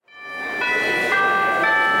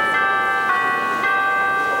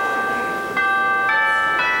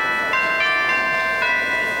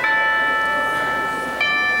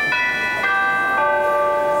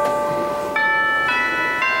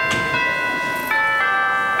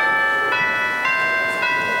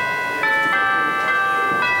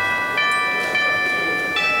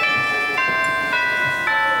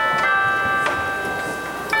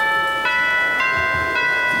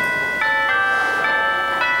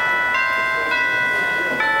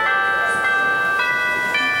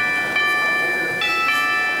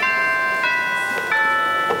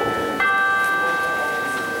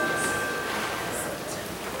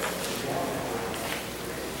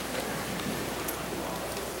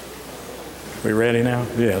We ready now?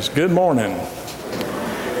 Yes. Good morning.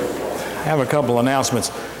 I have a couple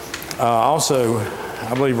announcements. Also,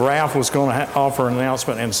 I believe Ralph was going to offer an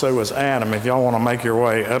announcement, and so was Adam, if y'all want to make your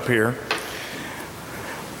way up here.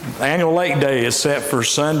 The annual Lake Day is set for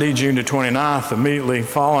Sunday, June the 29th, immediately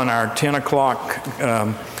following our 10 o'clock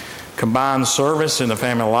combined service in the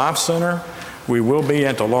Family Life Center. We will be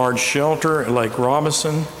at the large shelter at Lake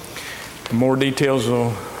Robinson. More details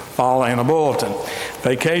will follow in a bulletin.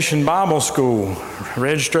 Vacation Bible School.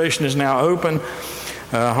 Registration is now open.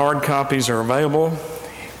 Hard copies are available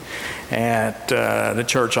at the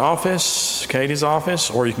church office, Katie's office,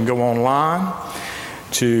 or you can go online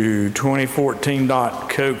to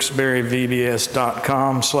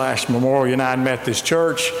 2014.cokesburyvbs.com/Memorial United Methodist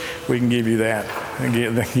Church. We can give you that.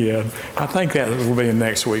 Yeah, I think that will be in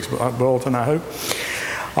next week's bulletin, I hope.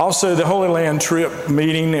 Also, the Holy Land trip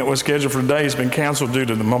meeting that was scheduled for today has been canceled due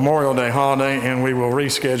to the Memorial Day holiday, and we will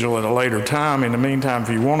reschedule at a later time. In the meantime, if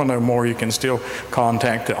you want to know more, you can still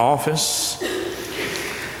contact the office.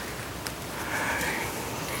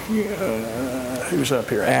 Who's up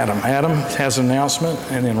here? Adam. Adam has an announcement,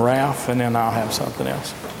 and then Ralph, and then I'll have something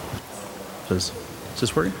else. Is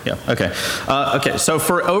this working? Yeah, okay. Okay, so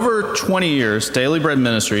for over 20 years, Daily Bread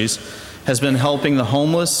Ministries has been helping the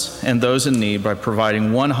homeless and those in need by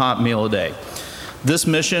providing one hot meal a day. This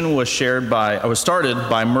mission was started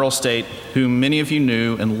by Merle State, who many of you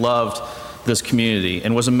knew and loved this community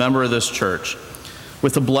and was a member of this church.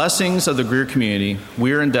 With the blessings of the Greer community,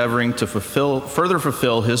 we are endeavoring to further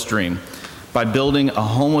fulfill his dream by building a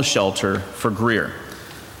homeless shelter for Greer.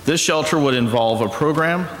 This shelter would involve a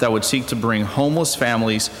program that would seek to bring homeless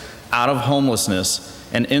families out of homelessness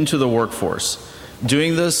and into the workforce.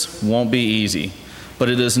 Doing this won't be easy, but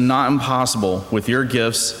it is not impossible with your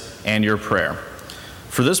gifts and your prayer.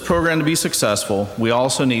 For this program to be successful, we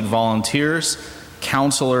also need volunteers,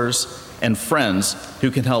 counselors, and friends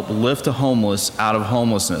who can help lift the homeless out of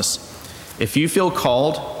homelessness. If you feel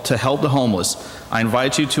called to help the homeless, I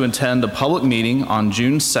invite you to attend a public meeting on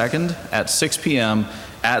June 2nd at 6 p.m.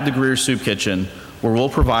 at the Greer Soup Kitchen, where we'll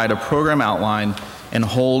provide a program outline and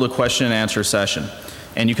hold a question and answer session.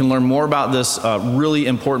 And you can learn more about this really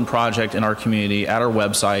important project in our community at our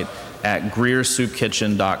website at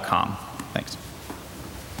greersoupkitchen.com. Thanks.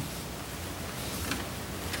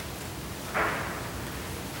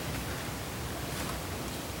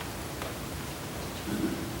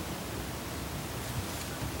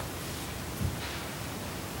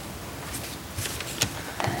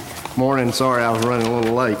 Morning. Sorry I was running a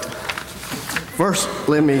little late. First,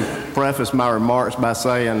 let me preface my remarks by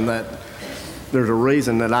saying that there's a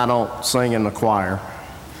reason that I don't sing in the choir.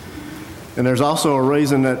 And there's also a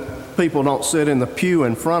reason that people don't sit in the pew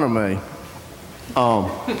in front of me.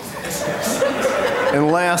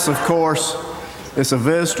 Unless, of course, it's a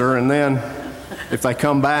visitor, and then if they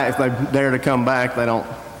come back, if they dare to come back, they don't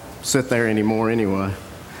sit there anymore anyway.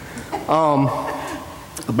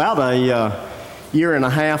 About a year and a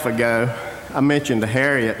half ago, I mentioned to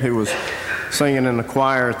Harriet, who was singing in the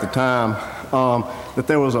choir at the time, that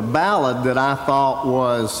there was a ballad that I thought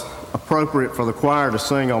was appropriate for the choir to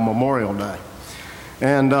sing on Memorial Day.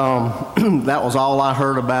 And that was all I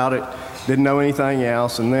heard about it, didn't know anything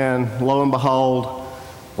else. And then, lo and behold,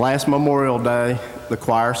 last Memorial Day, the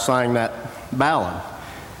choir sang that ballad.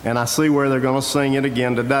 And I see where they're going to sing it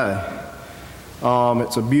again today.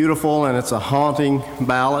 It's a beautiful and it's a haunting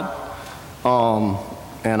ballad.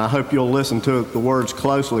 And I hope you'll listen to the words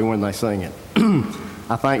closely when they sing it.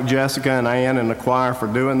 I thank Jessica and Ann and the choir for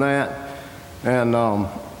doing that. And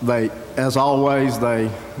they, as always,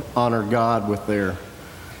 they honor God with their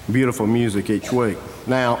beautiful music each week.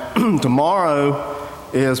 Now, tomorrow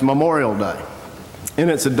is Memorial Day. And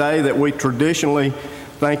it's a day that we traditionally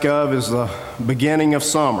think of as the beginning of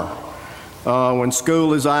summer, when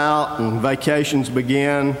school is out and vacations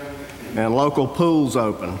begin and local pools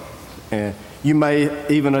open. And you may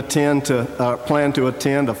even plan to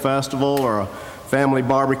attend a festival or a family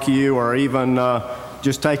barbecue, or even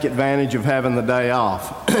just take advantage of having the day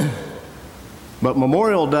off. But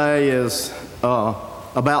Memorial Day is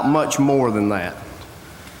about much more than that.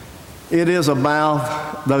 It is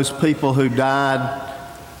about those people who died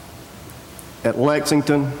at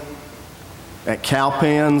Lexington, at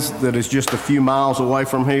Cowpens, that is just a few miles away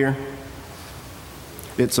from here.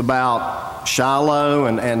 It's about Shiloh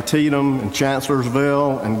and Antietam and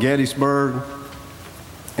Chancellorsville and Gettysburg.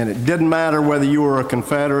 And it didn't matter whether you were a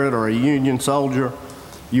Confederate or a Union soldier,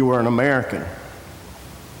 you were an American.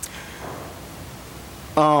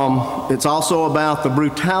 It's also about the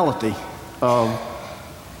brutality of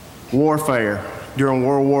warfare during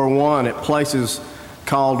World War I at places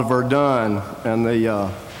called Verdun and the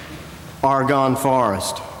Argonne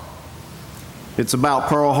Forest. It's about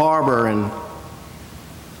Pearl Harbor and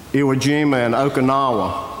Iwo Jima and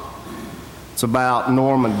Okinawa. It's about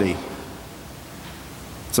Normandy.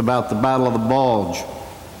 It's about the Battle of the Bulge.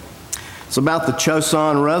 It's about the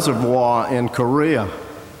Chosun Reservoir in Korea,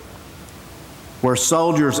 where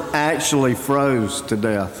soldiers actually froze to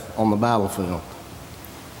death on the battlefield.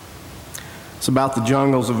 It's about the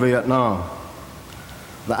jungles of Vietnam,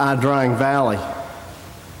 the Ai Drang Valley,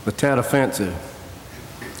 the Tet Offensive.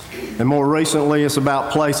 And more recently, it's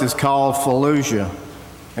about places called Fallujah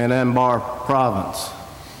and Anbar Province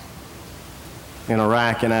in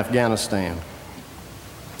Iraq and Afghanistan.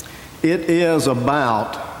 It is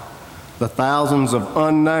about the thousands of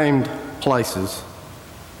unnamed places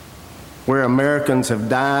where Americans have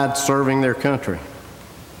died serving their country.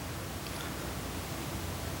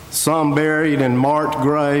 Some buried in marked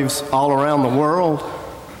graves all around the world,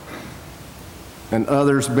 and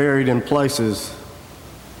others buried in places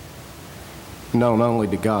known only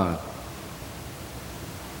to God.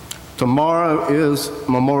 Tomorrow is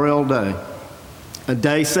Memorial Day, a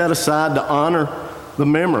day set aside to honor the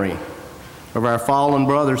memory of our fallen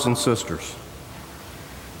brothers and sisters.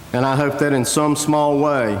 And I hope that in some small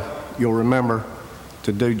way, you'll remember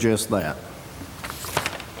to do just that.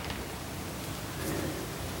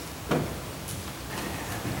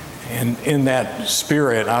 And in that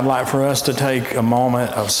spirit, I'd like for us to take a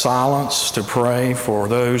moment of silence to pray for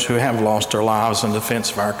those who have lost their lives in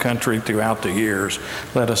defense of our country throughout the years.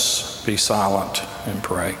 Let us be silent and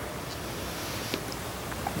pray.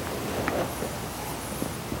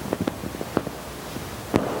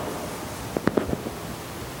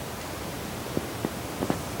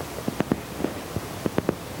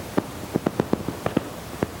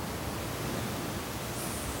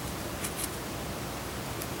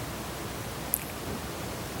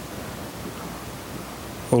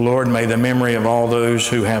 O Lord, may the memory of all those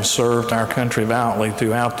who have served our country valiantly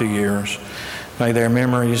throughout the years, may their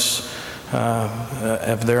memories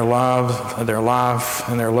of their love, their life,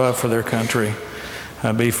 and their love for their country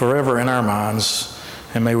be forever in our minds,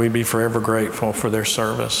 and may we be forever grateful for their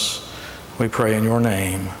service. We pray in your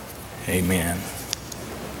name. Amen.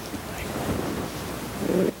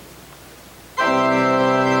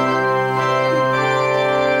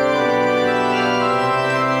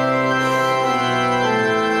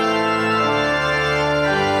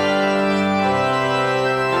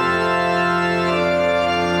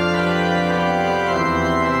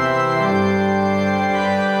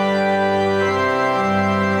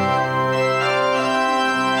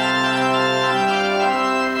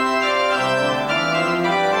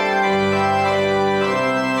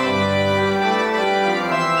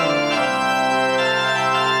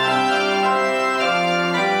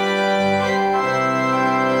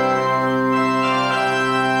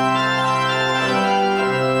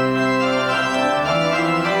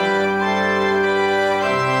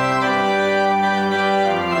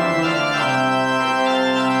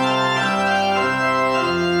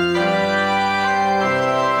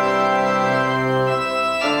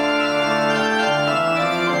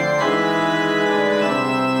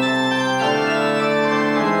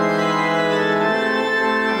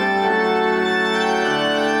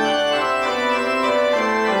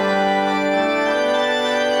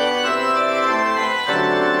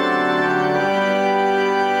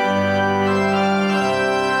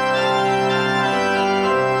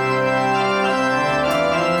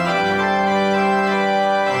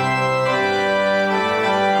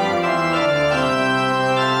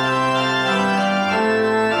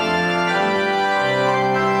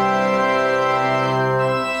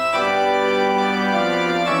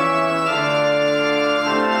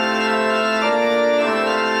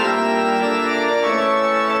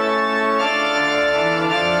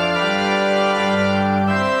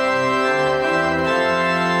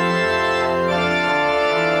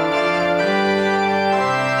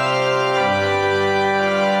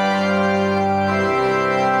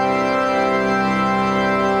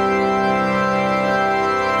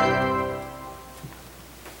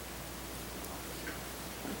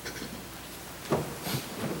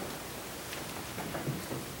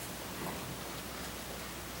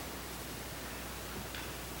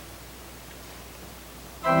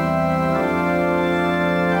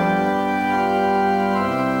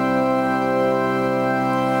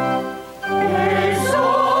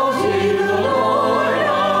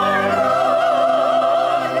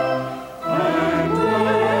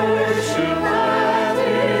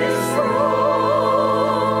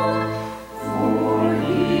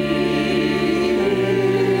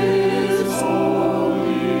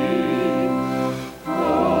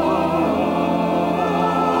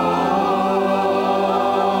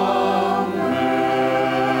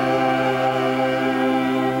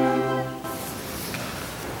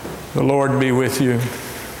 The Lord be with you.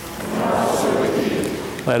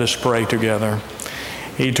 Let us pray together.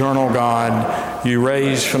 Eternal God, you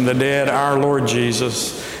raised from the dead our Lord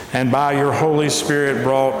Jesus, and by your Holy Spirit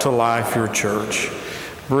brought to life your church.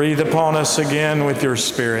 Breathe upon us again with your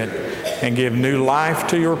Spirit, and give new life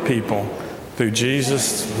to your people. Through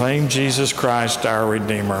Jesus, name Jesus Christ, our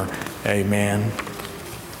Redeemer. Amen.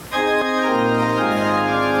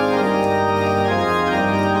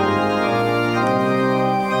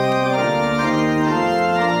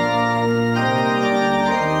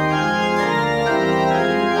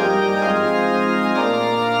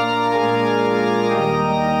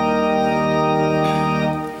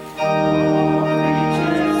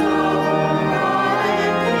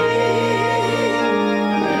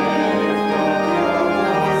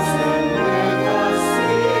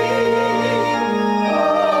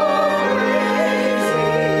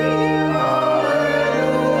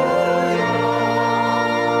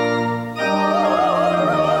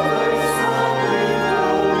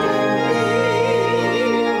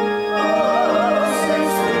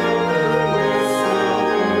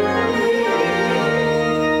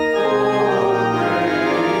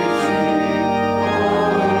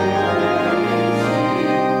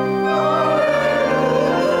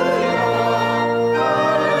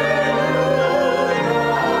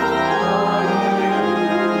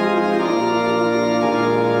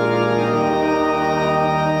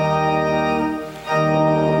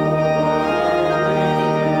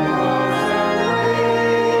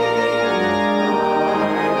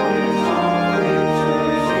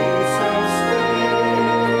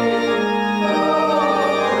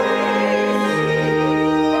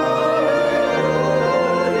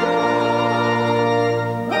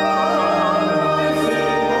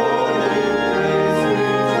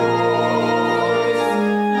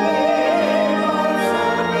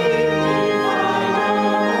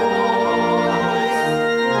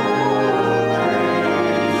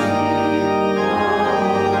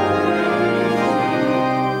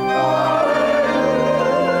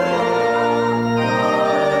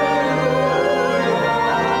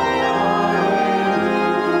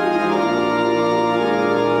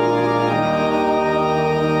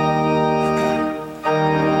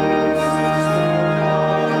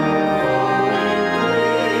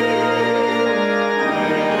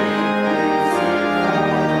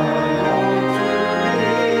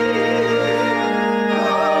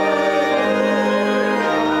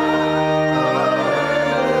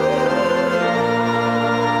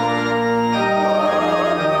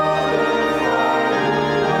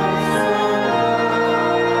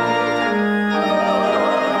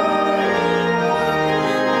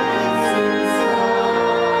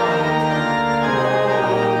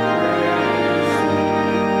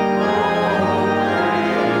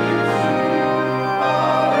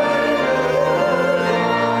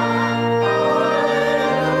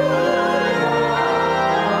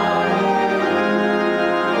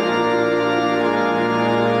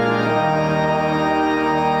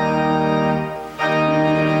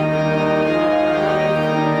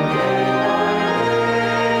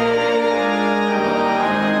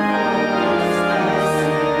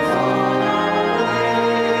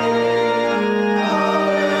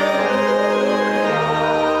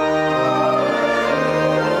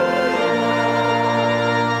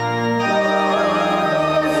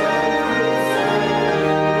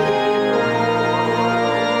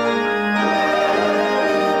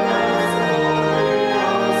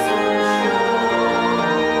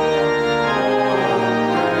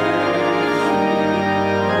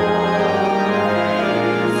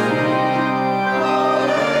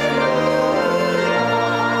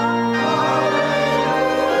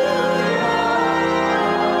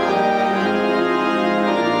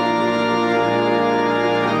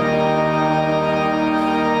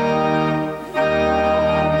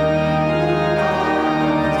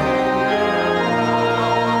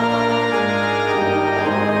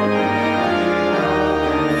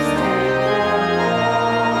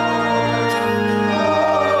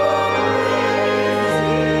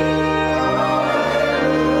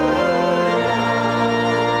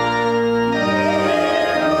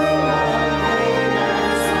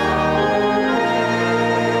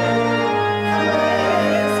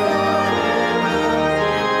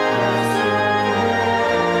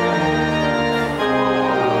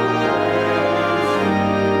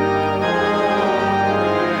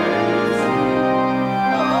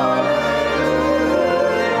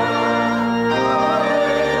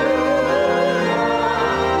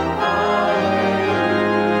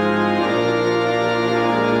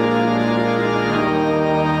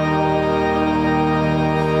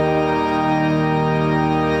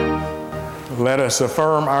 Let us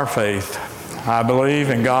affirm our faith. I believe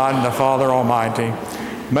in God the Father Almighty,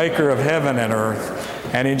 maker of heaven and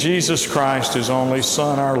earth, and in Jesus Christ, his only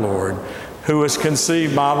Son, our Lord, who was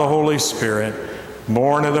conceived by the Holy Spirit,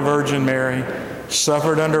 born of the Virgin Mary,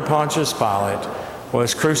 suffered under Pontius Pilate,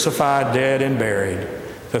 was crucified, dead, and buried.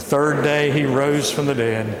 The third day he rose from the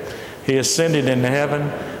dead. He ascended into heaven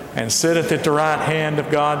and sitteth at the right hand of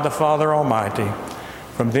God the Father Almighty.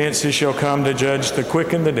 From thence he shall come to judge the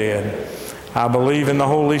quick and the dead. I believe in the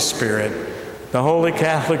Holy Spirit, the Holy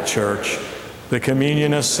Catholic Church, the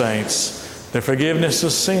communion of saints, the forgiveness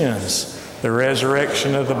of sins, the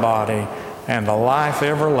resurrection of the body, and the life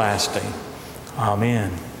everlasting.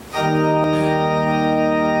 Amen.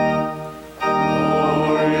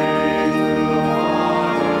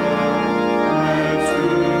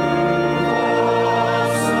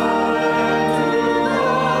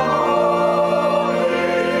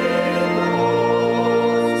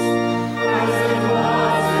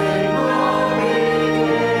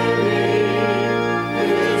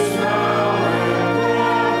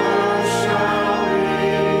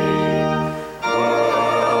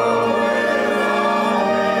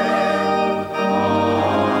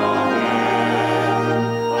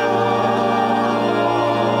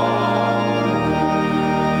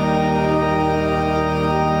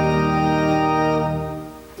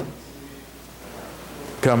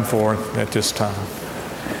 Come forth at this time.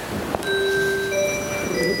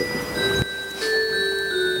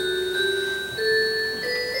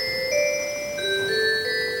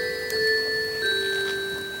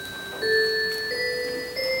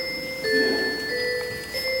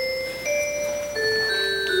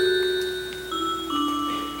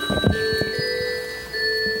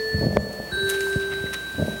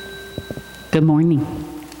 Good morning.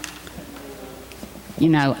 You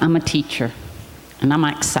know, I'm a teacher. And I'm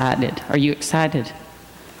excited. Are you excited?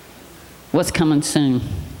 What's coming soon?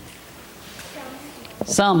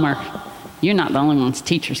 Summer. You're not the only ones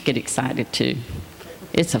teachers get excited too.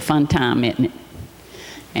 It's a fun time, isn't it?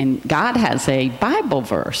 And God has a Bible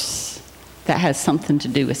verse that has something to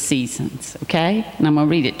do with seasons, okay? And I'm going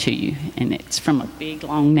to read it to you. And it's from a big,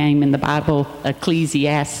 long name in the Bible,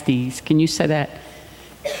 Ecclesiastes. Can you say that?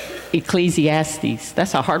 Ecclesiastes.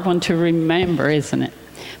 That's a hard one to remember, isn't it?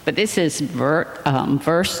 But this is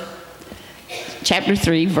chapter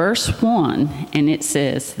 3, verse 1, and it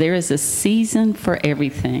says, "There is a season for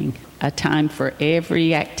everything, a time for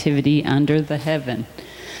every activity under the heaven."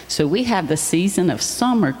 So we have the season of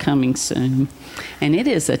summer coming soon, and it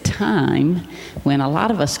is a time when a lot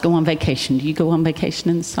of us go on vacation. Do you go on vacation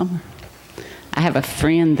in the summer? I have a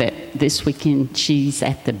friend that this weekend she's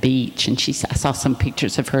at the beach, and I saw some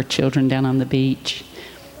pictures of her children down on the beach.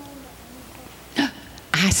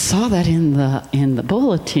 I saw that in the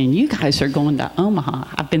bulletin. You guys are going to Omaha.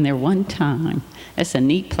 I've been there one time. It's a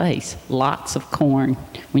neat place. Lots of corn.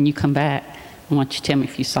 When you come back, I want you to tell me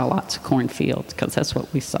if you saw lots of cornfields, because that's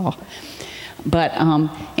what we saw. But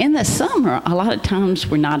in the summer, a lot of times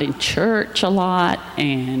we're not in church a lot,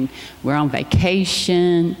 and we're on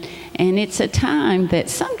vacation. And it's a time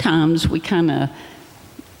that sometimes we kind of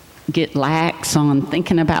get lax on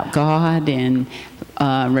thinking about God and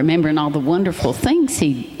remembering all the wonderful things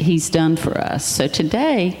He's done for us. So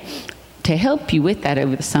today, to help you with that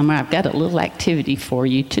over the summer, I've got a little activity for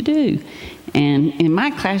you to do. And in my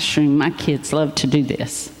classroom, my kids love to do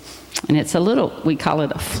this. And it's we call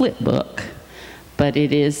it a flip book, but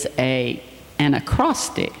it is an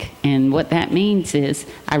acrostic. And what that means is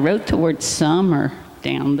I wrote the word summer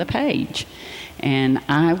down the page. And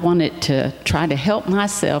I wanted to try to help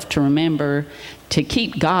myself to remember to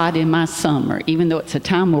keep God in my summer, even though it's a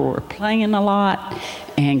time where we're playing a lot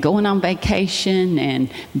and going on vacation and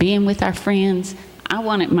being with our friends. I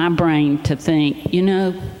wanted my brain to think, you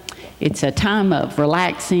know, it's a time of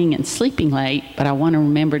relaxing and sleeping late, but I want to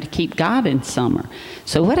remember to keep God in summer.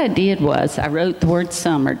 So what I did was I wrote the word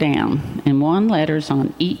summer down in 1 letters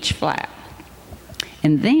on each flap.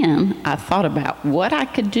 And then I thought about what I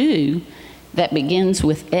could do that begins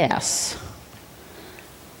with S.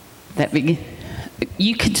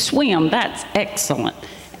 You could swim, that's excellent.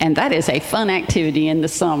 And that is a fun activity in the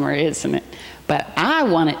summer, isn't it? But I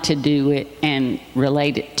wanted to do it and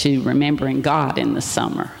relate it to remembering God in the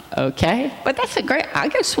summer, okay? But I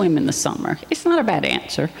go swim in the summer. It's not a bad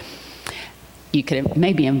answer. You could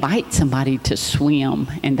maybe invite somebody to swim,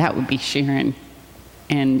 and that would be sharing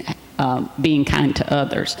and being kind to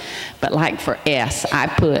others. But like for S, I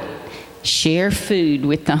put share food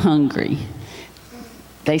with the hungry.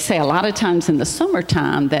 they say a lot of times in the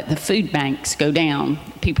summertime that the food banks go down.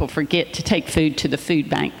 People forget to take food to the food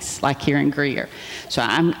banks, like here in Greer. So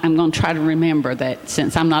I'm going to try to remember that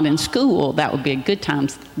since I'm not in school, that would be a good time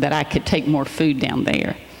that I could take more food down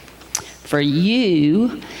there. For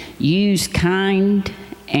you, use kind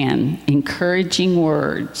and encouraging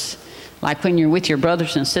words. Like when you're with your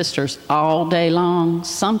brothers and sisters all day long,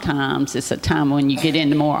 sometimes it's a time when you get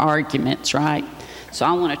into more arguments, right? So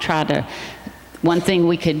I want to try to, one thing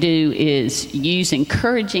we could do is use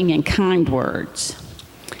encouraging and kind words.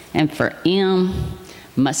 And for M,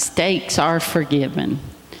 mistakes are forgiven.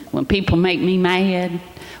 When people make me mad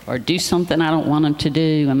or do something I don't want them to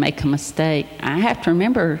do and make a mistake, I have to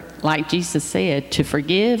remember, like Jesus said, to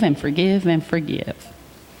forgive and forgive and forgive.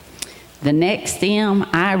 The next M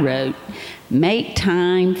I wrote, make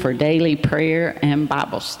time for daily prayer and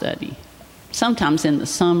Bible study. Sometimes in the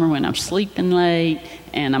summer when I'm sleeping late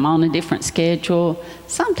and I'm on a different schedule,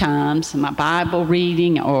 sometimes my Bible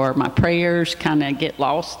reading or my prayers kind of get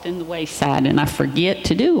lost in the wayside and I forget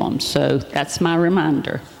to do them. So that's my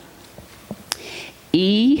reminder.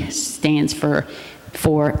 E stands for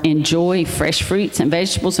enjoy fresh fruits and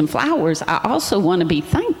vegetables and flowers. I also want to be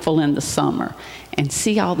thankful in the summer and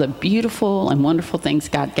see all the beautiful and wonderful things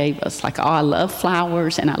God gave us. Like, I love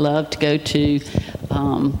flowers and I love to go to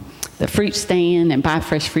the fruit stand and buy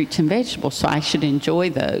fresh fruits and vegetables. So I should enjoy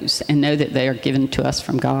those and know that they are given to us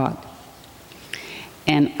from God.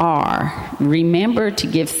 And R, remember to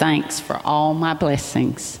give thanks for all my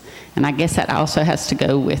blessings. And I guess that also has to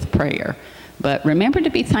go with prayer. But remember to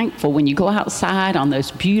be thankful when you go outside on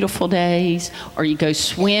those beautiful days, or you go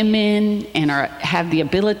swimming and have the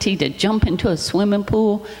ability to jump into a swimming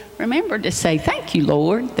pool. Remember to say, thank you,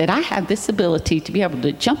 Lord, that I have this ability to be able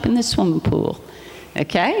to jump in this swimming pool.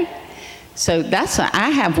 Okay? So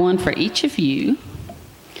I have one for each of you,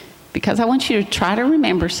 because I want you to try to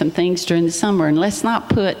remember some things during the summer. And let's not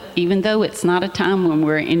put, even though it's not a time when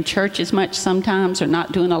we're in church as much sometimes or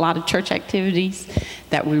not doing a lot of church activities,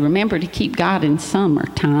 that we remember to keep God in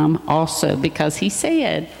summertime also, because he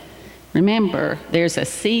said, remember, there's a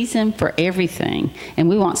season for everything. And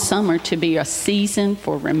we want summer to be a season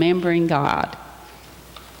for remembering God.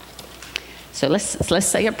 So let's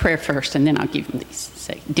say a prayer first, and then I'll give them these.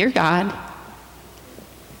 Say, Dear God,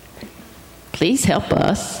 please help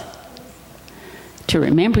us to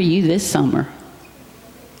remember you this summer.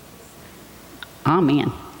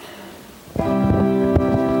 Amen.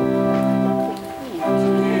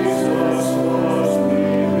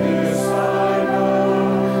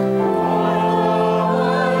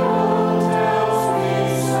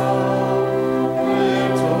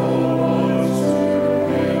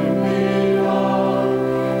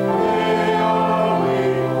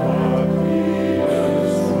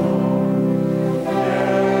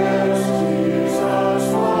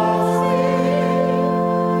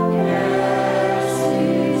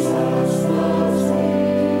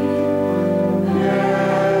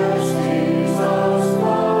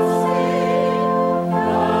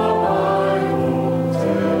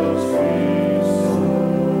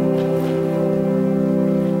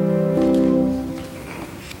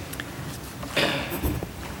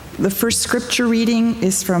 The first scripture reading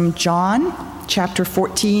is from John, chapter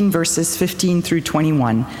 14, verses 15 through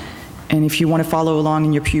 21. And if you want to follow along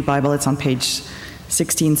in your Pew Bible, it's on page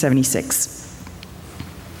 1676.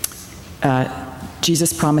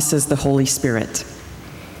 Jesus promises the Holy Spirit.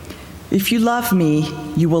 If you love me,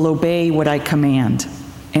 you will obey what I command,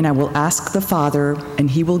 and I will ask the Father, and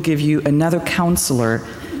he will give you another counselor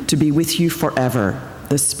to be with you forever,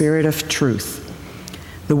 the Spirit of truth.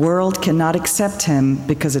 The world cannot accept him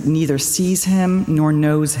because it neither sees him nor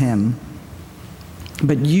knows him.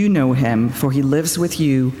 But you know him, for he lives with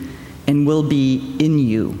you and will be in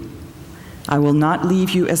you. I will not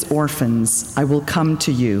leave you as orphans. I will come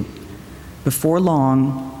to you. Before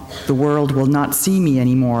long, the world will not see me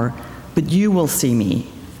anymore, but you will see me.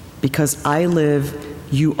 Because I live,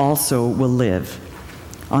 you also will live.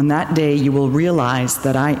 On that day, you will realize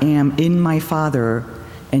that I am in my Father,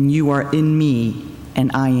 and you are in me, and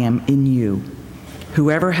I am in you.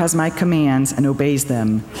 Whoever has my commands and obeys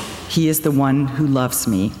them, he is the one who loves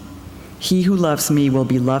me. He who loves me will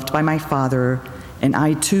be loved by my Father, and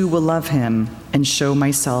I too will love him and show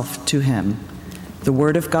myself to him. The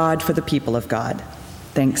word of God for the people of God.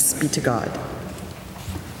 Thanks be to God.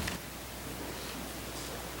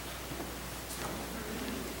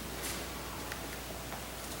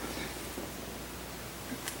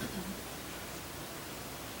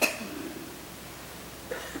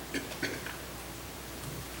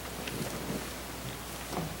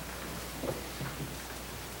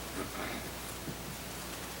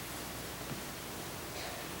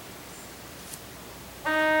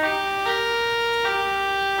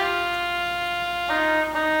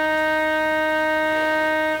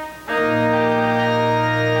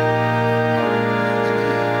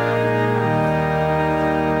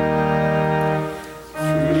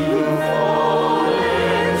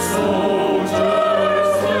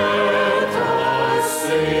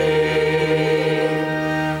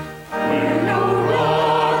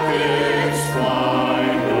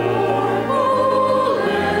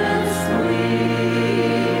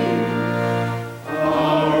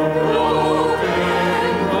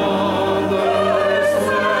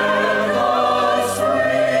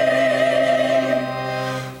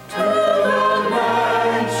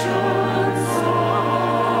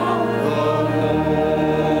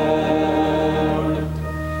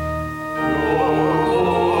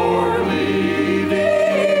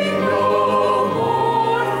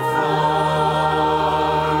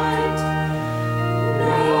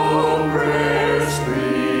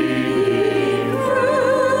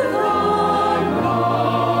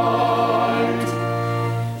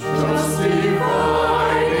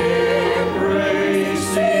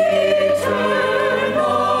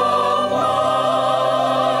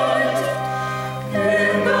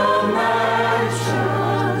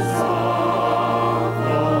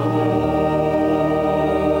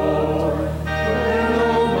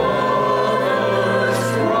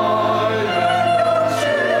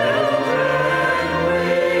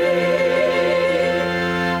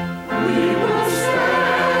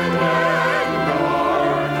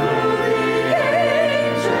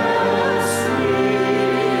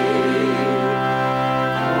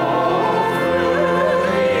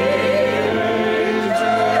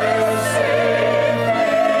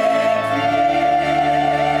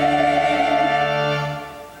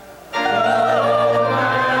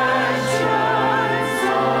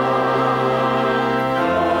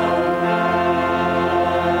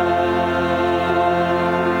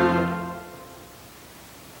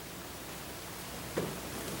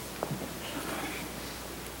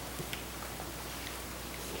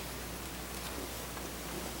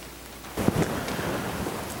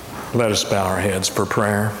 Let us bow our heads for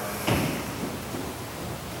prayer.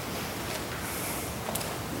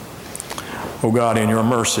 Oh God, in your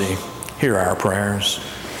mercy, hear our prayers.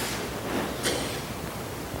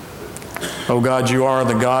 Oh God, you are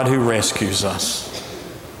the God who rescues us.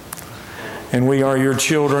 And we are your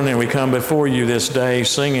children, and we come before you this day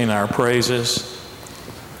singing our praises,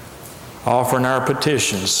 offering our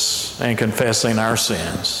petitions, and confessing our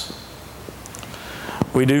sins.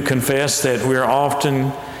 We do confess that we are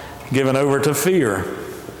often given over to fear.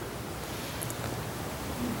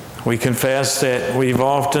 We confess that we've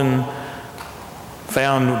often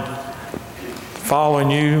found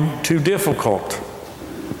following you too difficult.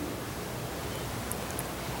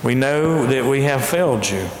 We know that we have failed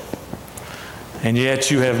you, and yet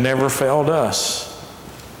you have never failed us.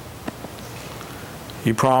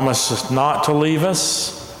 You promise us not to leave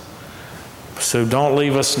us, so don't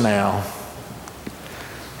leave us now.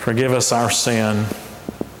 Forgive us our sin.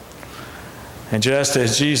 And just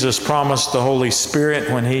as Jesus promised the Holy Spirit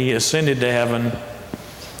when he ascended to heaven,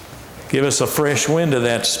 give us a fresh wind of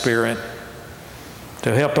that Spirit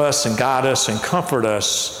to help us and guide us and comfort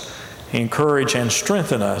us, encourage and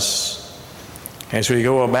strengthen us as we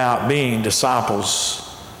go about being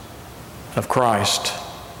disciples of Christ.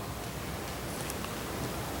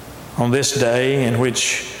 On this day in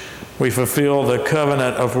which we fulfill the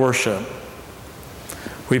covenant of worship,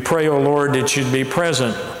 we pray, O Lord, that you'd be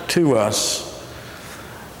present to us,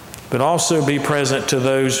 but also be present to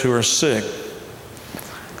those who are sick,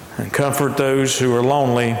 and comfort those who are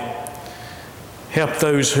lonely, help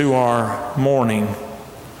those who are mourning,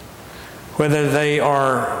 whether they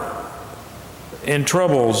are in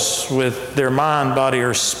troubles with their mind, body,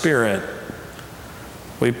 or spirit.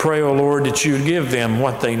 We pray, O Lord, that you would give them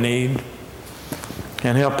what they need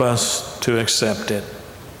and help us to accept it.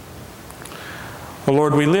 O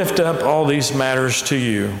Lord, we lift up all these matters to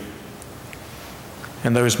you,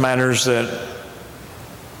 and those matters that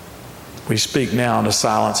we speak now in the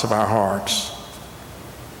silence of our hearts.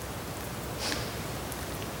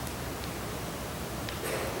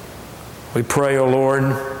 We pray, O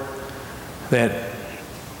Lord, that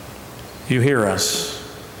you hear us.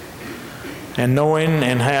 And knowing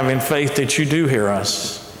and having faith that you do hear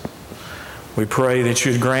us, we pray that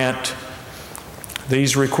you'd grant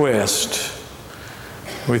these requests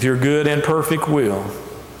with your good and perfect will.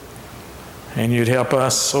 And you'd help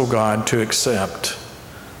us, O God, to accept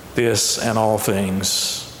this and all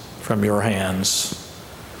things from your hands.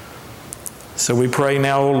 So we pray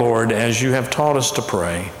now, O Lord, as you have taught us to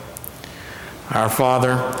pray. Our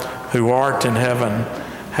Father, who art in heaven,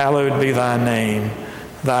 hallowed be thy name.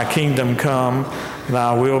 Thy kingdom come,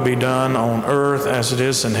 thy will be done on earth as it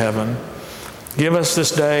is in heaven. Give us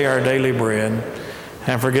this day our daily bread,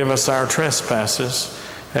 and forgive us our trespasses,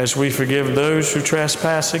 as we forgive those who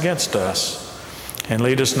trespass against us. And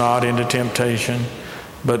lead us not into temptation,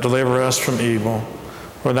 but deliver us from evil.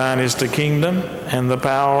 For thine is the kingdom, and the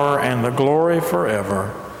power, and the glory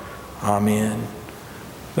forever. Amen.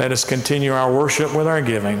 Let us continue our worship with our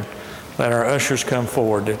giving. Let our ushers come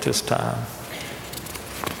forward at this time.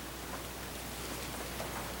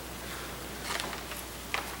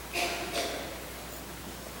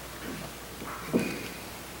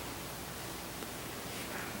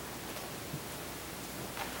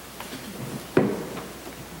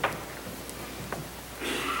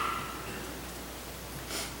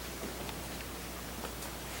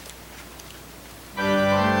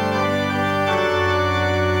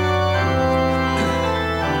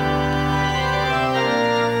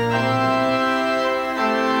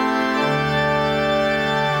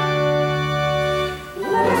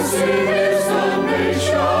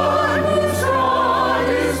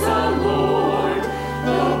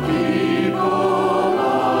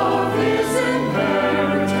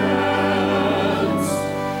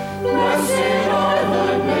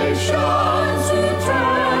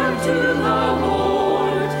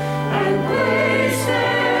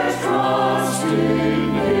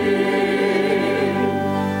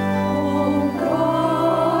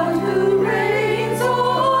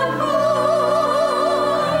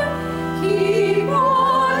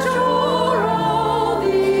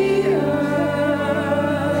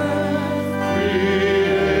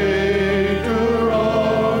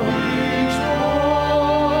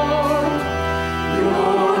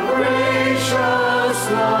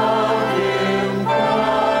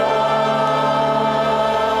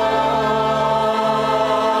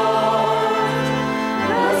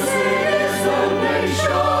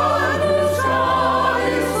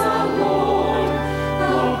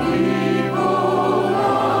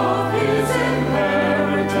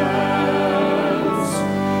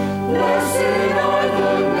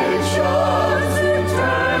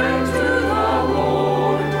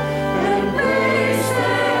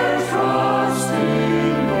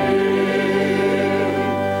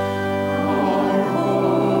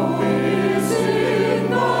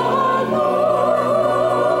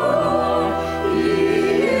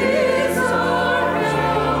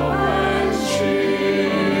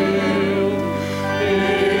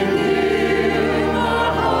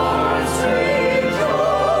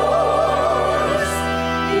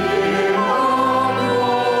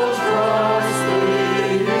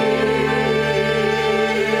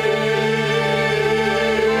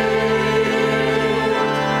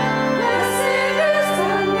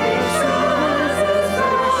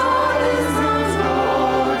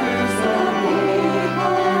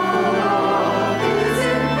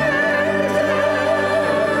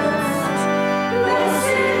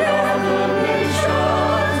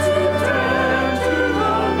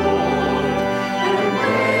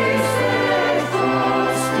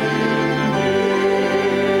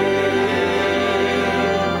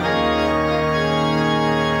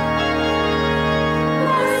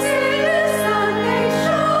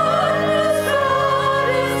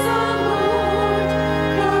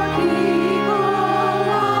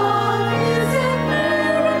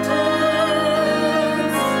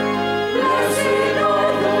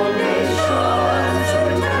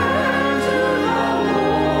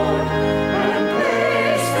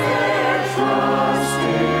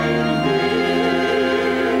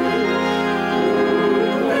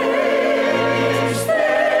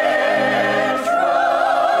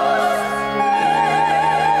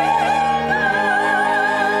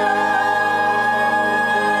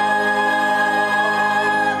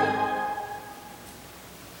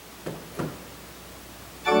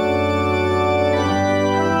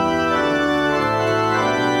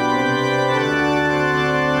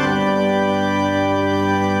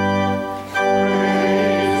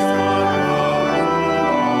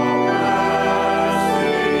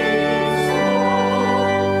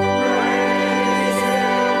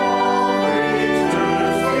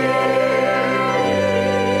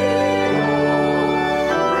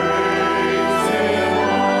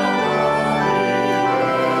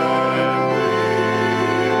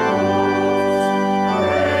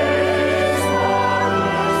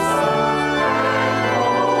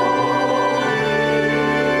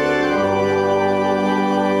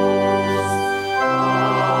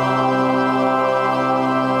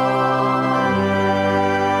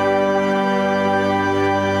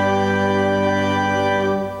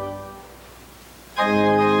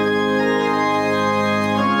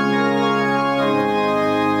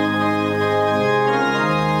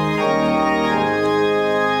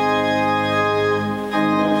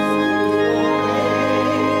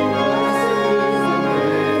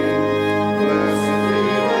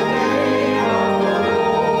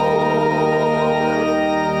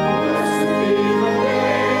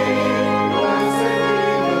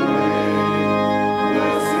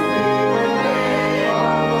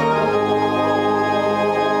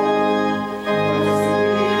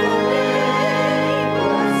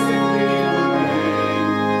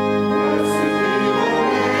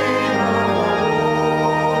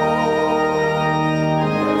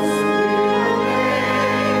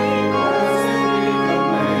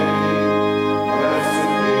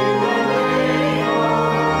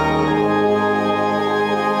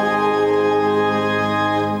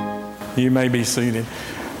 may be seated.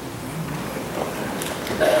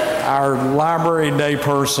 Our library day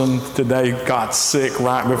person today got sick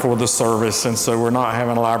right before the service, and so we're not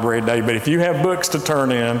having a library day. But if you have books to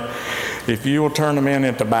turn in, if you will turn them in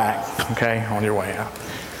at the back, okay, on your way out.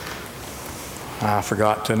 I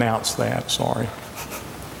forgot to announce that, sorry.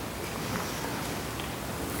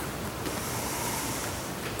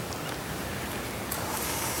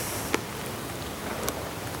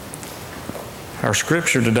 Our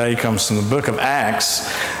scripture today comes from the book of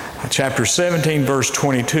Acts, chapter 17, verse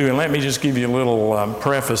 22. And let me just give you a little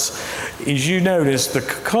preface. As you notice, the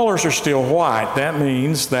colors are still white. That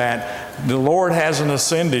means that the Lord hasn't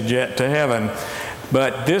ascended yet to heaven.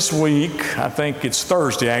 But this week, I think it's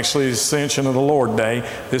Thursday actually, the Ascension of the Lord Day.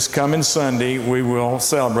 This coming Sunday, we will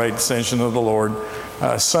celebrate the Ascension of the Lord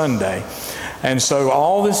Sunday. And so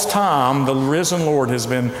all this time, the risen Lord has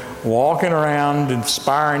been walking around,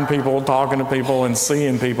 inspiring people, talking to people, and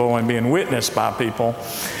seeing people, and being witnessed by people.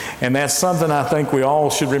 And that's something I think we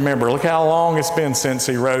all should remember. Look how long it's been since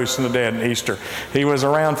he rose from the dead in Easter. He was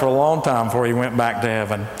around for a long time before he went back to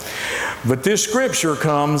heaven. But this scripture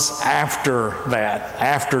comes after that,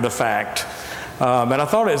 after the fact. But I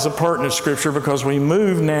thought it was a pertinent scripture because we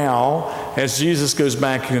move now, as Jesus goes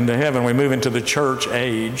back into heaven, we move into the church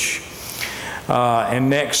age. And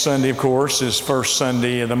next Sunday, of course, is first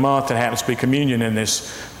Sunday of the month. It happens to be communion in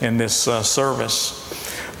this service.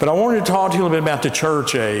 But I wanted to talk to you a little bit about the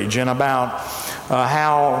church age and about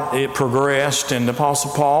how it progressed. And the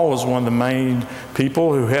Apostle Paul was one of the main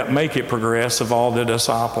people who helped make it progress of all the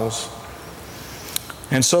disciples.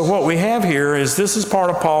 And so what we have here is this is part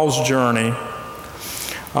of Paul's journey.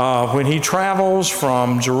 When he travels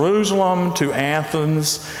from Jerusalem to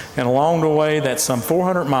Athens, and along the way, that's some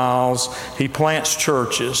 400 miles, he plants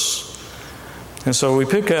churches. And so we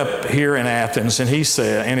pick up here in Athens, and he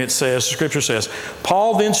said, and it says, the scripture says,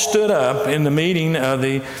 Paul then stood up in the meeting of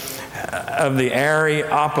the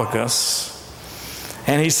Areopagus,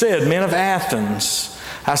 and he said, Men of Athens,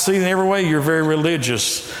 I see in every way you're very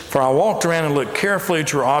religious, for I walked around and looked carefully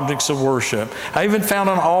at your objects of worship. I even found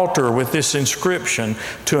an altar with this inscription,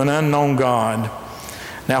 to an unknown God.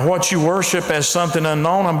 Now what you worship as something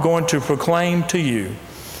unknown, I'm going to proclaim to you.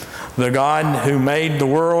 The God who made the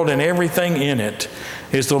world and everything in it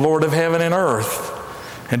is the Lord of heaven and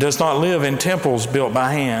earth, and does not live in temples built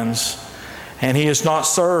by hands. And he is not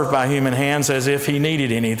served by human hands as if he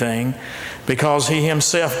needed anything, because he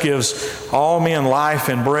himself gives all men life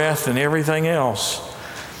and breath and everything else.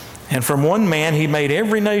 And from one man he made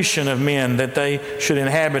every nation of men that they should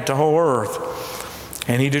inhabit the whole earth.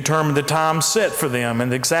 And he determined the time set for them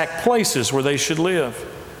and the exact places where they should live.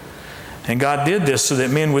 And God did this so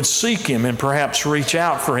that men would seek him and perhaps reach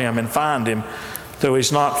out for him and find him, though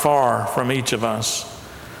he's not far from each of us.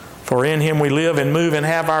 For in him we live and move and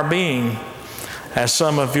have our being. As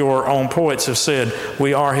some of your own poets have said,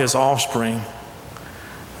 we are his offspring.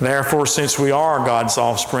 Therefore, since we are God's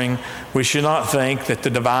offspring, we should not think that the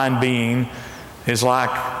divine being is like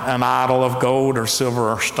an idol of gold or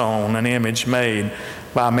silver or stone, an image made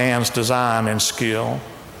by man's design and skill.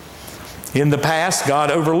 In the past,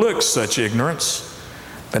 God overlooked such ignorance,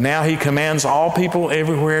 but now he commands all people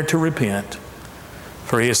everywhere to repent.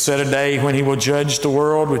 For he has set a day when he will judge the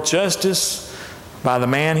world with justice by the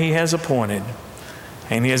man he has appointed.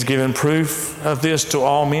 And he has given proof of this to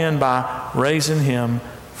all men by raising him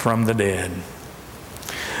from the dead.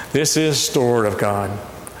 This is the story of God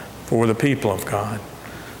for the people of God.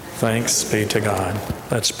 Thanks be to God.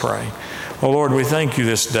 Let's pray. Oh Lord, we thank you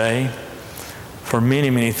this day for many,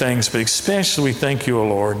 many things, but especially we thank you, O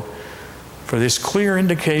Lord, for this clear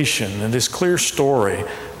indication and this clear story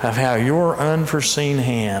of how your unforeseen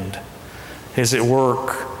hand is at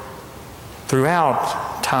work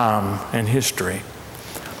throughout time and history,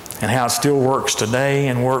 and how it still works today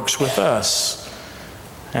and works with us.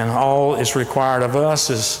 And all is required of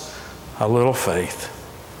us is a little faith.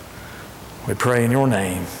 We pray in your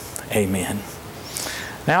name. Amen.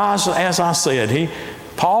 Now, as I said,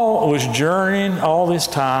 Paul was journeying all this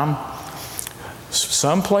time.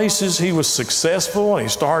 Some places he was successful. He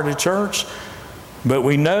started a church. But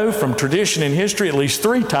we know from tradition and history, at least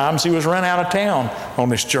 3 times he was run out of town on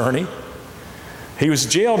this journey. He was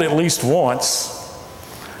jailed at least once.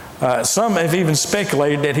 Some have even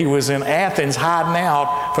speculated that he was in Athens hiding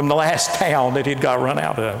out from the last town that he'd got run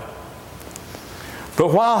out of.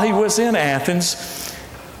 But while he was in Athens,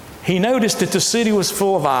 he noticed that the city was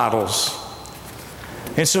full of idols.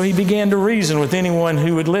 And so he began to reason with anyone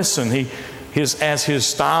who would listen. As his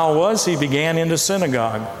style was, he began in the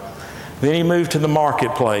synagogue. Then he moved to the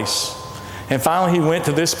marketplace. And finally he went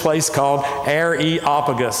to this place called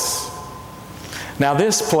Areopagus. Now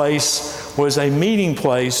this place was a meeting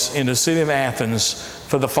place in the city of Athens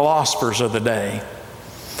for the philosophers of the day.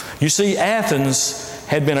 You see, Athens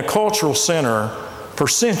had been a cultural center for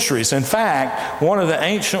centuries. In fact, one of the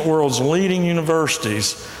ancient world's leading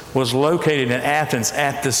universities was located in Athens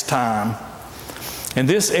at this time. And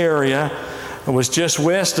this area was just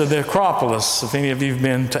west of the Acropolis, if any of you have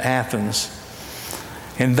been to Athens.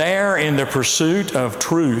 And there, in the pursuit of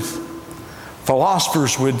truth,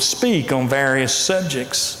 philosophers would speak on various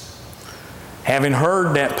subjects. Having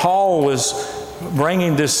heard that Paul was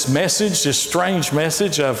bringing this message, this strange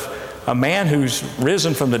message of a man who's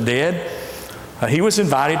risen from the dead, he was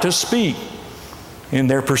invited to speak. In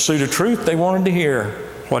their pursuit of truth, they wanted to hear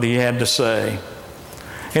what he had to say.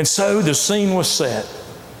 And so the scene was set.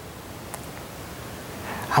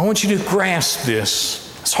 I want you to grasp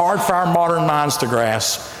this. It's hard for our modern minds to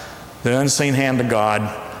grasp the unseen hand of God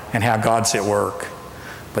and how God's at work.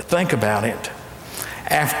 But think about it.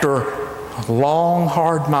 After long,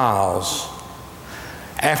 hard miles,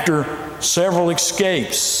 after several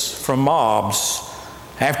escapes from mobs,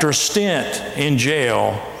 after a stint in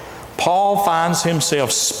jail, Paul finds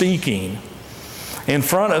himself speaking in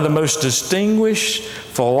front of the most distinguished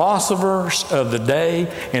philosophers of the day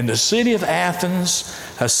in the city of Athens,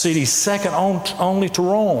 a city second only to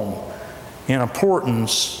Rome in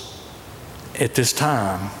importance at this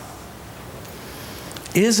time.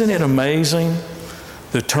 Isn't it amazing,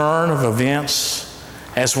 the turn of events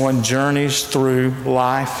as one journeys through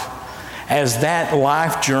life, as that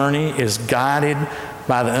life journey is guided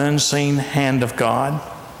by the unseen hand of God?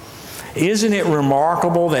 Isn't it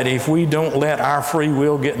remarkable that if we don't let our free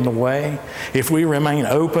will get in the way, if we remain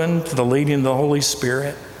open to the leading of the Holy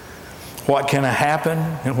Spirit, what can happen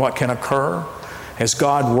and what can occur as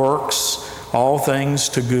God works all things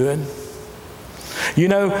to good? You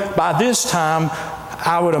know, by this time,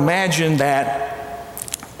 I would imagine that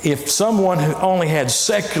if someone who only had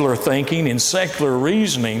secular thinking and secular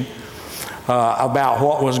reasoning about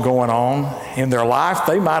what was going on in their life,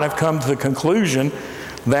 they might have come to the conclusion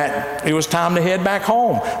that it was time to head back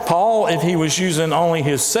home. Paul, if he was using only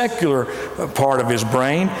his secular part of his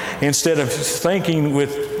brain, instead of thinking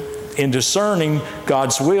in discerning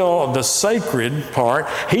God's will, the sacred part,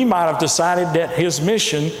 he might have decided that his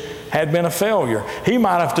mission had been a failure. He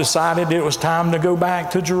might have decided it was time to go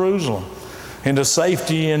back to Jerusalem into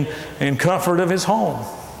safety and comfort of his home.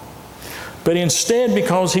 But instead,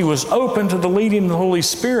 because he was open to the leading of the Holy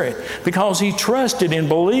Spirit, because he trusted and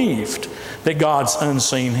believed that God's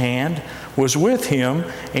unseen hand was with him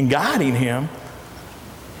and guiding him,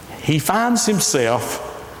 he finds himself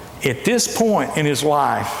at this point in his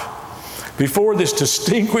life before this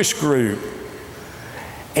distinguished group,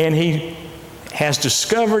 and he has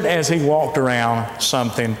discovered as he walked around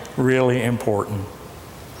something really important.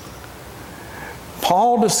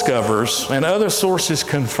 Paul discovers, and other sources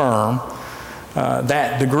confirm,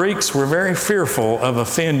 that the Greeks were very fearful of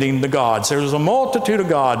offending the gods. There was a multitude of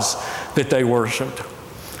gods that they worshiped.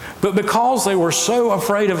 But because they were so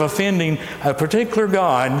afraid of offending a particular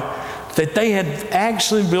god, that they had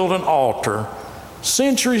actually built an altar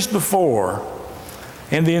centuries before,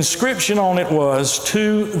 and the inscription on it was,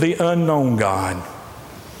 "To the unknown God."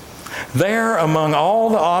 There, among all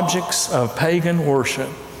the objects of pagan worship,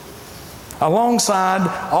 alongside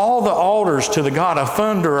all the altars to the god of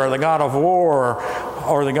thunder or the god of war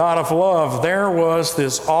or the god of love, there was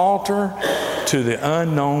this altar to the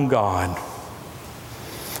unknown God,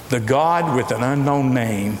 the God with an unknown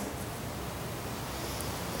name.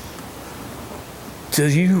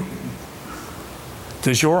 Does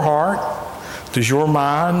your heart, does your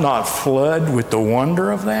mind not flood with the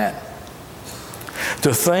wonder of that?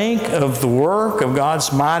 To think of the work of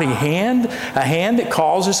God's mighty hand, a hand that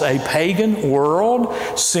causes a pagan world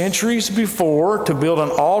centuries before to build an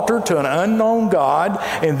altar to an unknown God,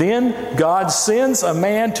 and then God sends a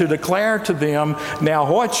man to declare to them, "Now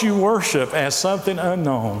what you worship as something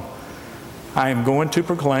unknown, I am going to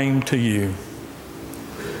proclaim to you."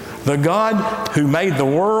 The God who made the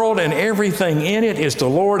world and everything in it is the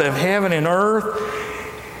Lord of heaven and earth.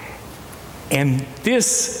 And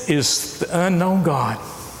this is the unknown God.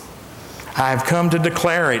 I have come to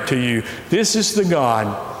declare it to you. This is the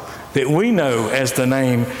God that we know as the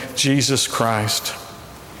name Jesus Christ.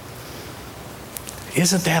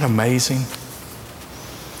 Isn't that amazing?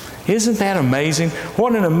 Isn't that amazing?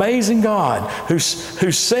 What an amazing God who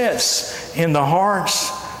sits in the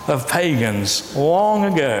hearts of pagans long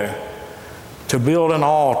ago to build an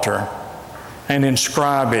altar and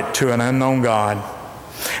inscribe it to an unknown God.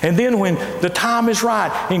 And then when the time is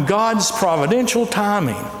right, in God's providential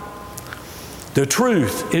timing, the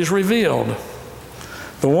truth is revealed.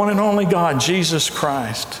 The one and only God, Jesus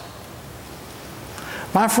Christ.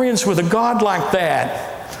 My friends, with a God like that,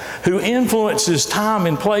 who influences time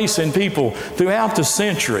and place and people throughout the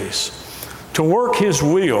centuries to work His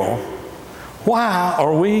will, why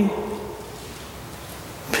are we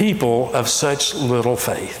people of such little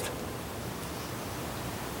faith?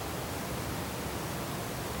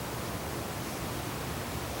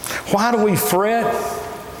 Why do we fret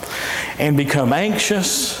and become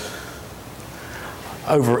anxious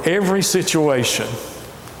over every situation,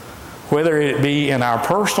 whether it be in our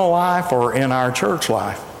personal life or in our church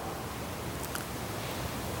life?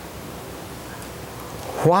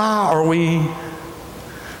 Why are we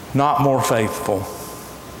not more faithful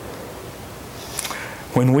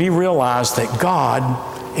when we realize that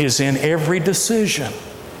God is in every decision?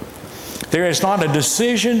 There is not a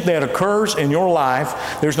decision that occurs in your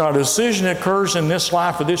life, there's not a decision that occurs in this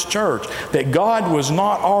life of this church, that God was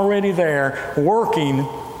not already there working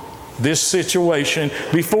this situation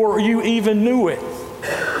before you even knew it,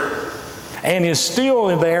 and is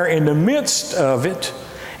still there in the midst of it,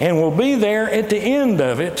 and will be there at the end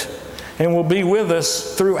of it, and will be with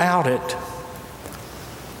us throughout it.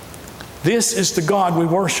 This is the God we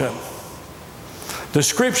worship. The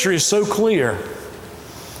Scripture is so clear.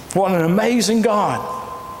 What an amazing God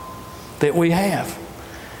that we have.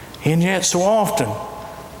 And yet so often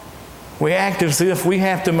we act as if we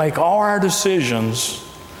have to make all our decisions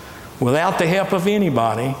without the help of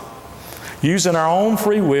anybody, using our own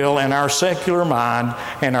free will and our secular mind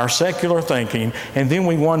and our secular thinking, and then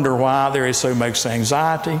we wonder why there is so much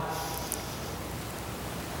anxiety.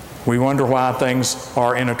 We wonder why things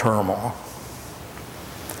are in a turmoil.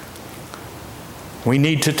 We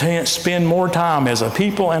need to spend more time as a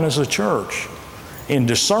people and as a church in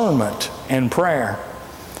discernment and prayer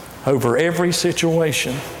over every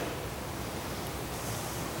situation.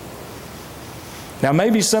 Now,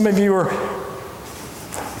 maybe some of you are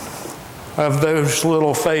of those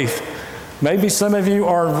little faith. Maybe some of you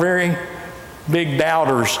are very big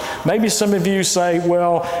doubters. Maybe some of you say,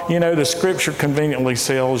 well, you know, the Scripture conveniently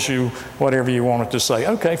tells you whatever you want it to say.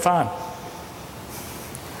 Okay, fine.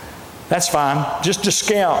 That's fine. Just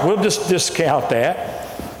discount. We'll just discount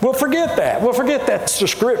that. We'll forget that. We'll forget that's the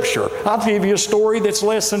Scripture. I'll give you a story that's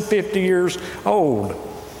less than 50 years old.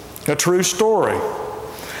 A true story.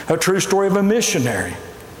 A true story of a missionary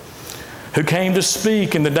who came to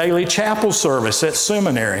speak in the daily chapel service at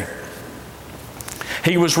seminary.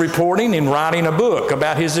 He was reporting and writing a book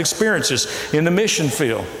about his experiences in the mission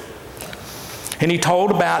field. And he told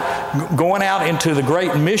about going out into the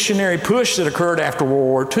great missionary push that occurred after World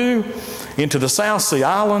War II, into the South Sea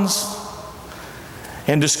Islands,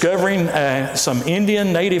 and discovering some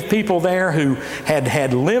Indian native people there who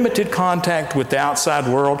had limited contact with the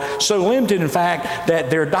outside world. So limited, in fact, that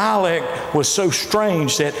their dialect was so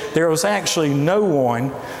strange that there was actually no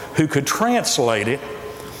one who could translate it.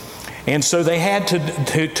 And so they had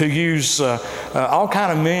to use all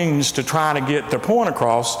kind of means to try to get their point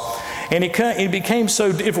across. And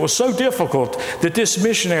it was so difficult that this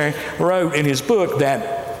missionary wrote in his book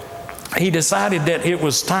that he decided that it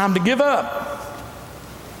was time to give up.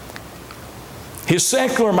 His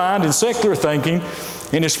secular mind and secular thinking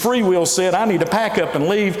and his free will said, I need to pack up and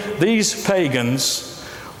leave. These pagans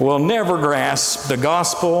will never grasp the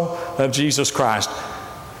gospel of Jesus Christ,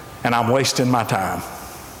 and I'm wasting my time.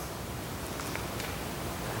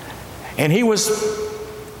 And he was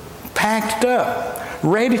packed up,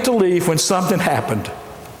 ready to leave when something happened.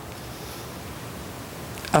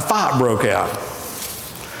 A fight broke out.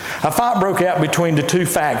 A fight broke out between the two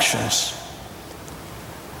factions.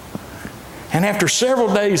 And after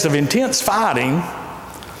several days of intense fighting,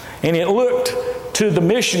 and it looked to the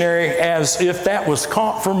missionary as if that was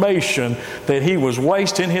confirmation that he was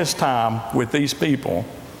wasting his time with these people,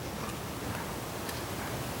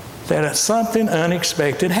 that something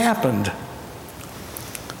unexpected happened.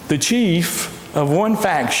 The chief of one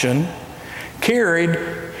faction carried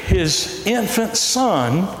his infant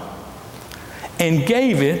son and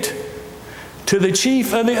gave it to the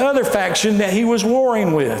chief of the other faction that he was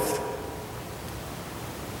warring with.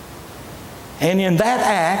 And in that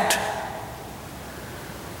act,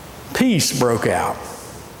 peace broke out.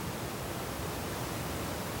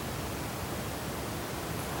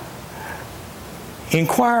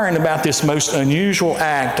 Inquiring about this most unusual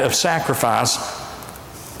act of sacrifice,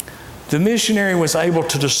 the missionary was able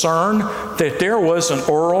to discern that there was an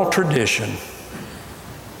oral tradition,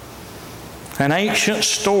 an ancient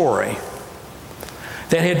story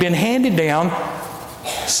that had been handed down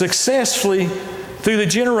successfully through the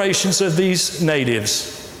generations of these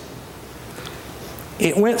natives.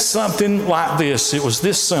 It went something like this. It was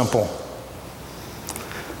this simple: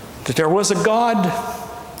 that there was a God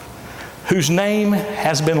whose name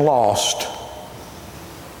has been lost,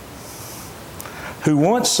 who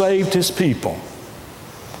once saved his people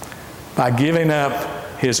by giving up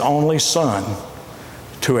his only son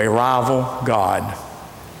to a rival God.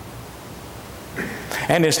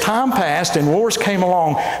 And as time passed and wars came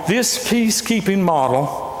along, this peacekeeping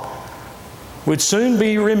model would soon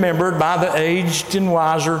be remembered by the aged and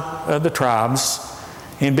wiser of the tribes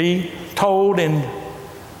and be told in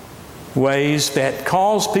ways that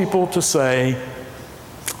cause people to say,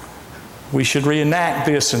 we should reenact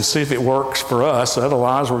this and see if it works for us,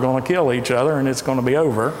 otherwise we're going to kill each other and it's going to be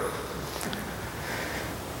over.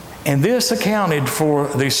 And this accounted for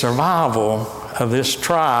the survival of this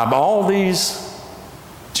tribe all these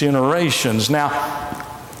generations. Now,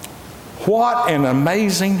 what an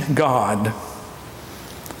amazing God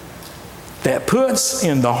that puts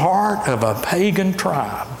in the heart of a pagan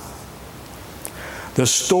tribe the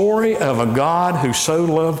story of a God who so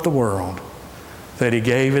loved the world that he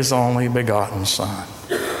gave his only begotten Son.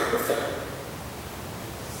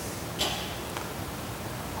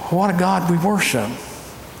 What a God we worship,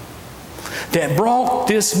 that brought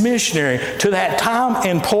this missionary to that time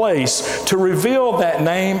and place to reveal that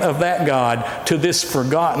name of that God to this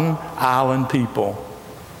forgotten island people.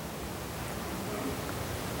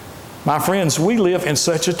 My friends, we live in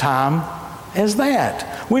such a time as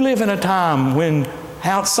that. We live in a time when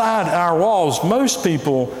outside our walls, most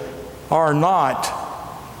people are not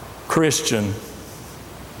Christian.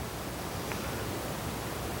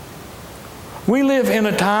 We live in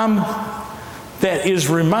a time that is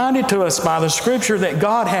reminded to us by the Scripture that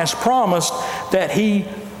God has promised that He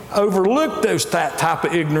overlooked that type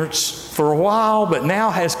of ignorance for a while, but now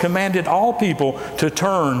has commanded all people to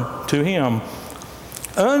turn to Him.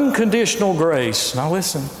 Unconditional grace, now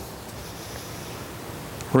listen,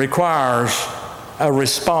 requires a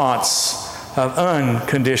response of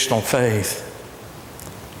unconditional faith.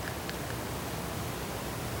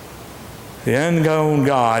 The unknown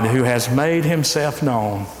God who has made Himself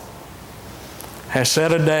known has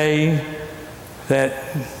set a day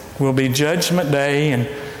that will be Judgment Day and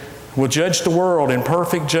will judge the world in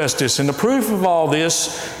perfect justice. And the proof of all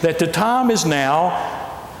this, that the time is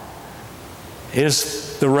now,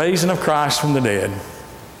 is the raising of Christ from the dead.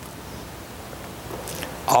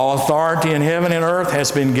 All authority in heaven and earth has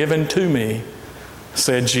been given to me,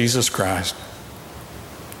 said Jesus Christ.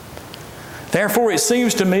 Therefore, it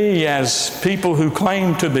seems to me, as people who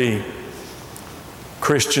claim to be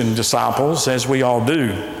Christian disciples, as we all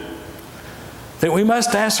do, that we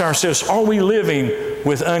must ask ourselves, are we living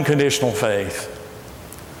with unconditional faith?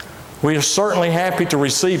 We are certainly happy to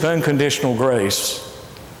receive unconditional grace,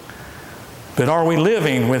 but are we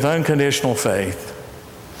living with unconditional faith?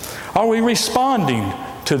 Are we responding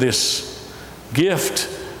to this gift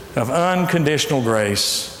of unconditional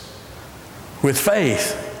grace with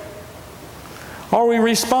faith? Are we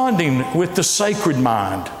responding with the sacred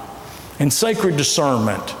mind and sacred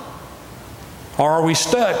discernment? Or are we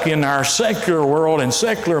stuck in our secular world and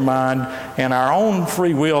secular mind and our own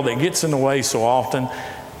free will that gets in the way so often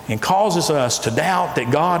and causes us to doubt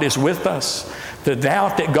that God is with us, to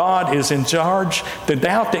doubt that God is in charge, to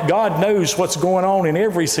doubt that God knows what's going on in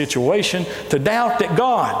every situation, to doubt that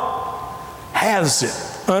God has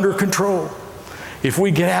it under control if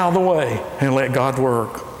we get out of the way and let God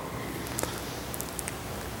work?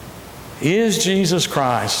 Is Jesus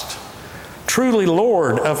Christ truly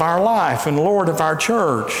Lord of our life and Lord of our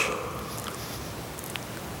church?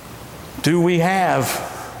 Do we have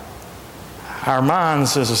our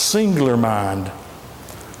minds as a singular mind,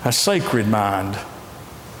 a sacred mind?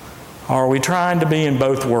 Or are we trying to be in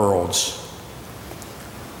both worlds?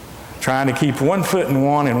 Trying to keep one foot in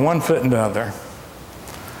one and one foot in the other.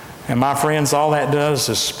 And my friends, all that does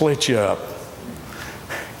is split you up.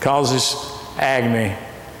 Causes agony,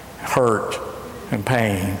 hurt, and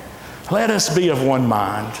pain. Let us be of one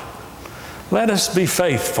mind. Let us be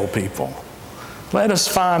faithful people. Let us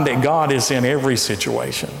find that God is in every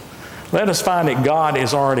situation. Let us find that God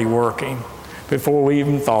is already working before we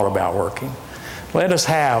even thought about working. Let us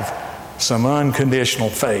have some unconditional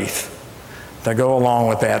faith to go along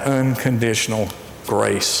with that unconditional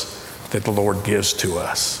grace that the Lord gives to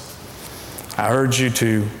us. I urge you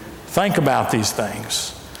to think about these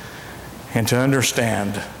things and to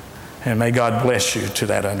understand, and may God bless you to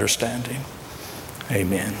that understanding.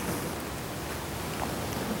 Amen.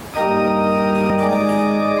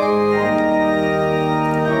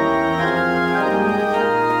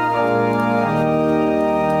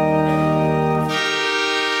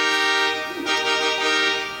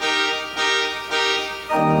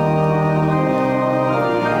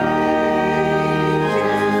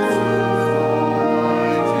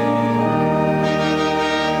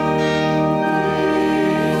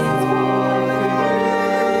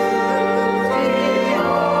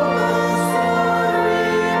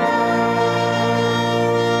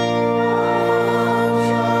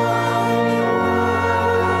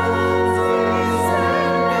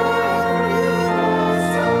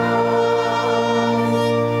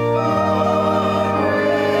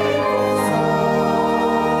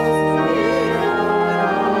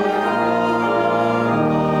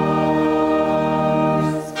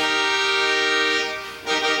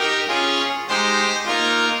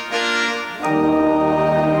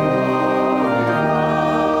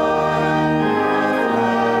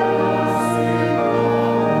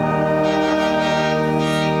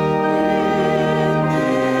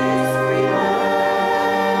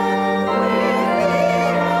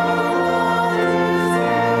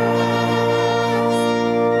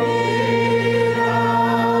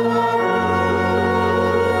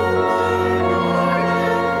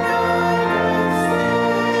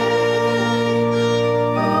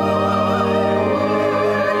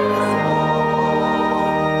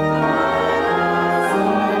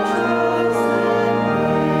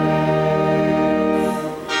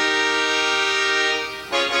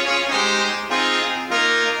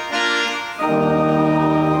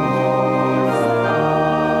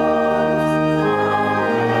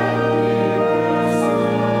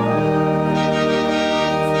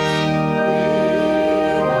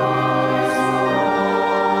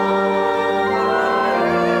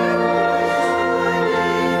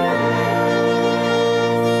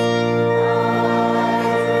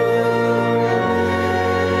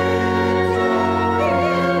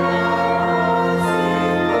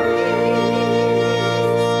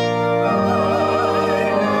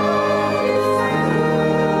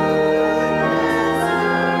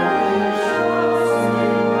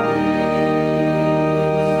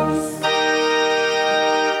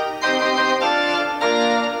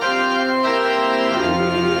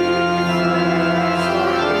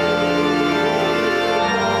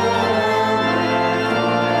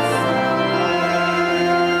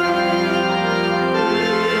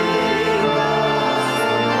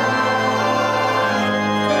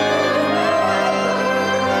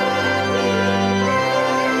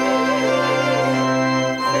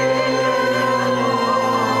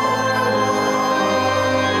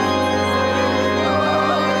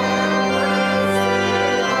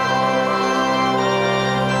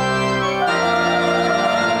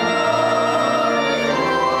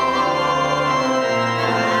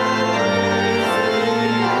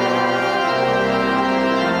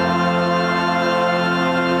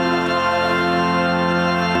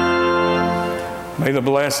 May the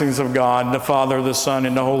blessings of God, the Father, the Son,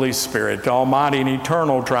 and the Holy Spirit, the Almighty and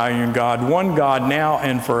eternal triune God, one God now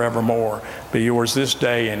and forevermore, be yours this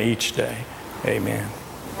day and each day. Amen.